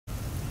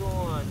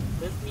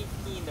Johnny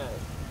Peanut.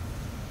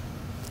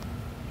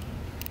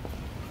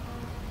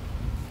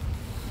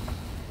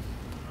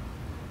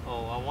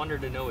 Oh, I want her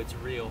to know it's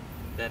real.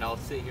 That I'll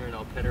sit here and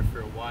I'll pet her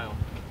for a while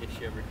if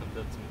she ever comes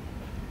up to me.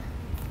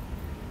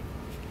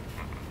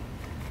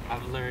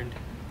 I've learned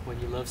when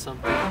you love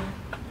something,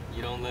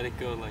 you don't let it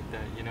go like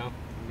that, you know?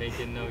 Make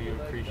it know you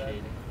appreciate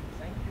it.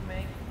 Thank you,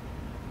 mate.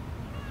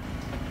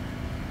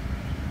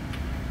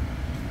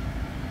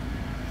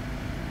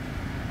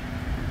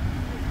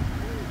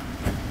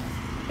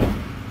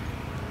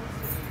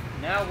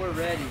 Now we're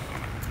ready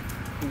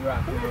to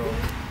rock and roll.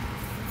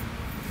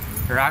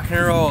 Rock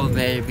and roll,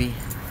 baby.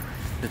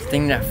 The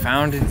thing that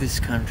founded this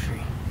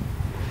country.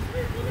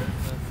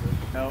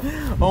 No.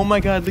 Oh my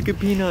God! Look at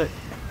Peanut.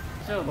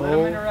 So let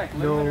him interact.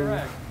 Let him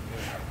interact.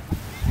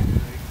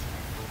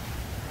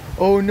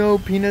 Oh no!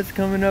 Peanut's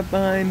coming up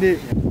behind it.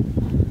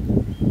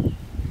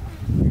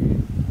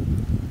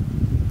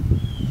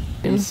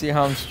 You see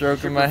how I'm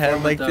stroking my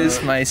head like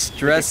this? My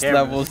stress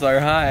levels are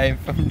high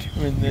if I'm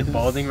doing this. You're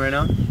balding right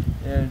now?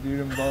 Yeah,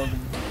 dude, I'm balding.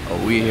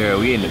 Oh, we here.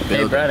 We in the building.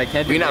 Hey, Brad, I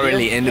can't do We're not video.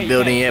 really in the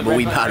building yet, but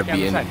we about to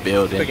be in the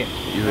building. Okay.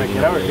 You already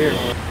Get know over what it here.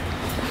 is.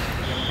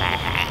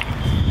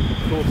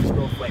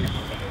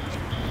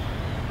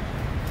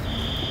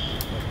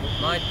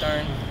 My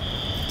turn.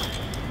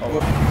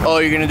 Oh,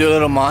 you're gonna do a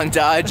little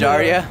montage,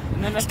 are ya?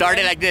 Start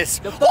it like this.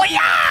 Oh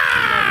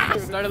yeah!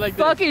 Started like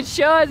this. Fucking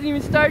show hasn't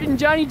even started and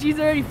Johnny G's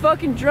already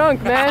fucking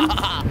drunk, man.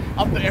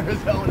 Up in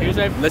Arizona. Here's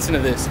our, listen to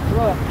this.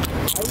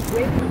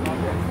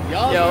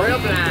 Yo.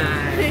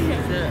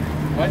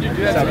 Why'd you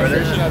do that?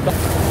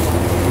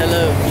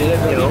 Hello.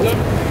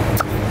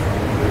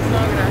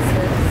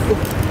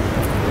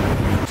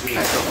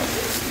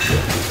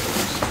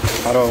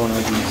 How do I want to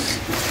do this?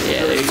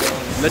 Yeah, there you go.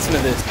 Listen to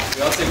this.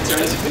 We all take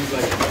turns and things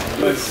like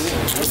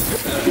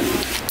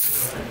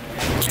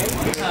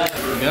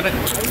You got it?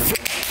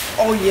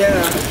 Oh yeah.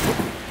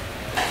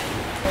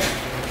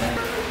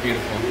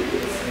 Beautiful.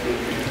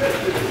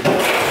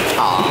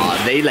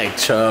 Aw, they like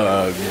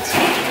chugged.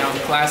 Now I'm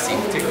classy.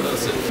 Take a little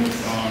sip.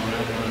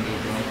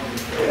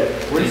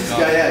 Where's this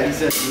guy at? He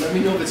said, let me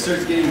know if it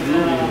starts getting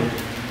groovy.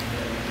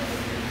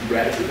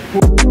 Bradley.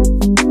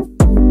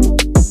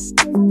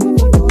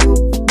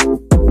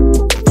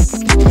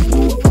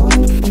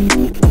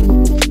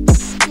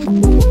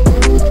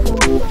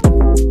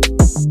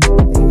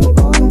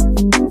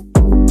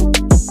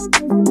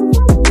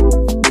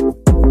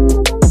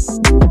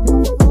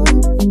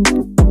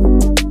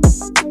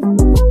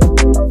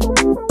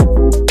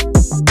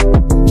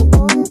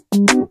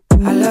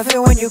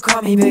 You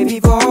call me baby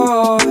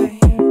boy,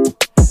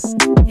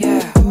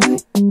 yeah,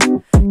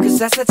 cause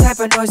that's the type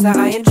of noise that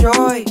I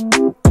enjoy,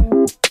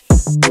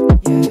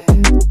 yeah.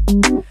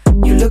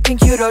 You looking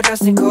cute all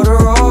dressed in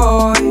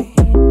corduroy,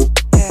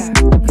 yeah,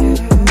 yeah.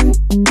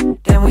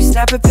 Then we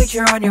snap a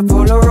picture on your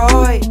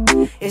Polaroid.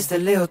 It's the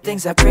little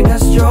things that bring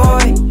us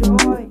joy.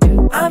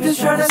 I'm just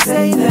trying to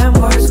say them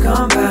words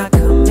come back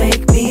and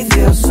make me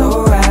feel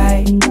so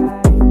right.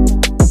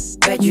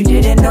 Bet you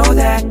didn't know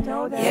that,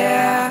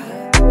 yeah.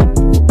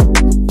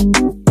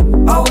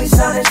 Always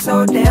sounded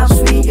so damn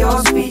sweet. Your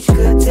speech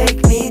could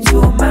take me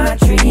to my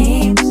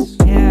dreams.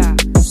 Yeah.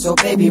 So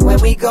baby, when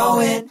we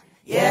going,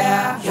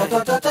 yeah. I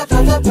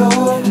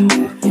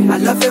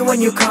love it when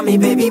you call me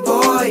baby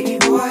boy,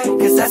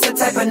 cause that's the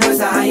type of noise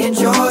that I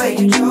enjoy.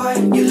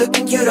 You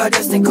looking cute all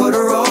dressed in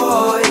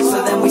corduroy.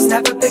 So then we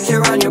snap a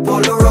picture on your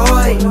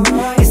Polaroid.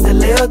 It's the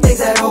little things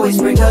that always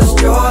bring us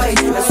joy.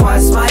 That's why I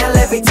smile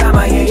every time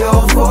I hear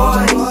your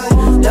voice.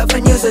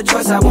 Loving you's a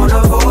choice I won't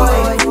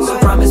avoid. So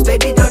promise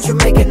baby, don't you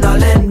make it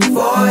null and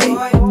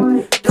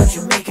void. Don't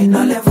you make it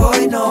null and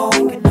void, no.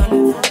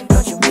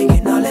 Don't you make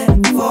it null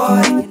and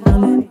void.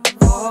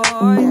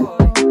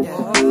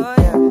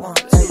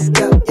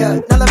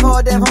 None of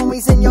all them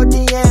homies in your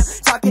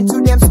DM talking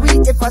too damn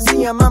sweet. If I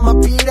see them, I'ma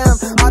beat them.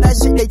 All that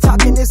shit they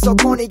talking is so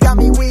corny, got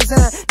me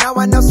wheezing. Now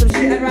I know some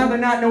shit I'd rather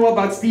not know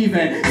about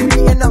Steven. You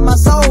beating up my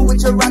soul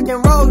with your rock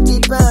and roll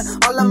deep in.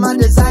 All of my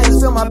desires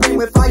fill my brain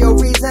with all your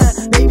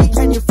reason. Baby,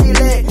 can you feel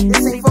it?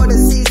 This ain't for the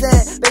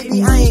season.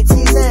 Baby, I ain't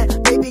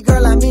teasing. Baby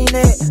girl, I mean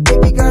it.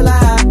 Baby girl, I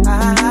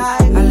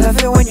love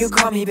it when you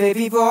call me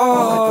baby boy,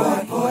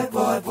 boy,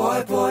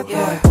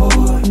 yeah.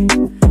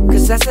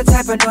 Cause that's the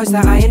type of noise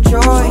that I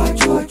enjoy.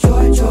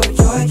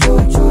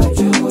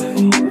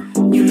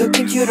 You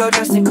looking cute all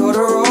dressed in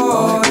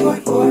corduroy.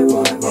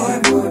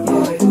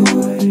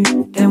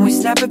 Then we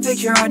snap a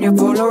picture on your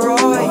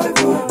Polaroid.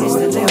 It's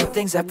the little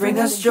things that bring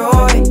us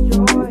joy.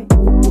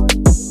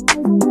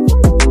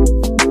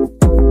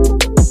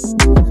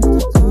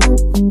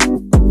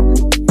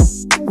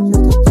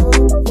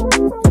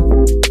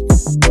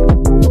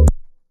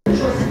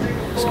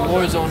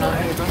 Warzone out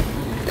here, bro.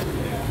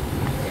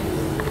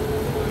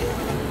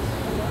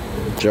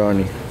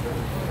 Johnny.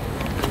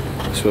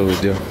 That's what we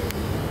do.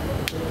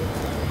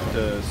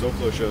 The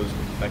SoFlo shows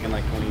back in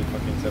like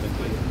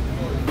 2017.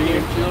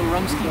 Little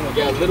rumski?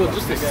 Yeah, little,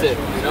 just a sip,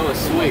 you know, a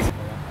swig.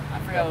 I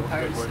forgot what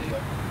pirates say.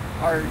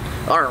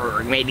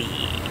 Arr, matey.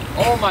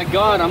 Oh my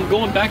god, I'm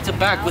going back to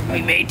back with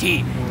me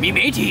matey. Me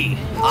matey.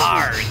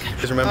 Arg.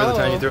 Just remember the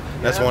time you threw?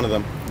 That's one of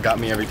them. Got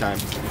me every time.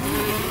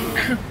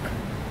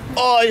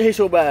 Oh, it tastes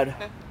so bad.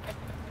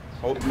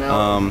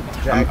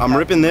 I'm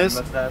ripping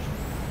this,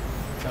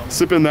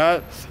 sipping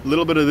that, a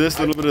little bit of this,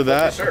 a little bit of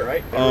that.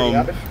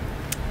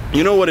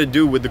 You know what to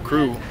do with the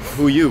crew.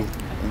 Who you?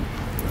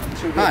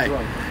 Hi.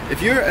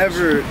 If you're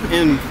ever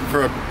in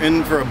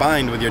for a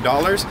bind with your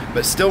dollars,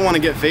 but still want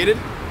to get faded,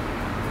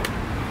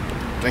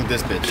 drink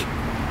this bitch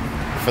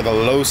for the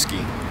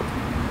lowski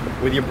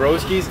with your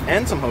broskies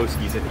and some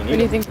hoskies if you need. What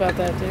do you think about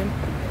that, dude?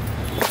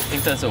 I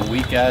think that's a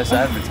weak ass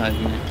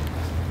advertisement.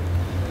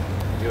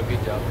 You do a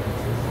good job.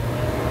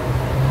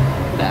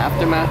 The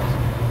aftermath.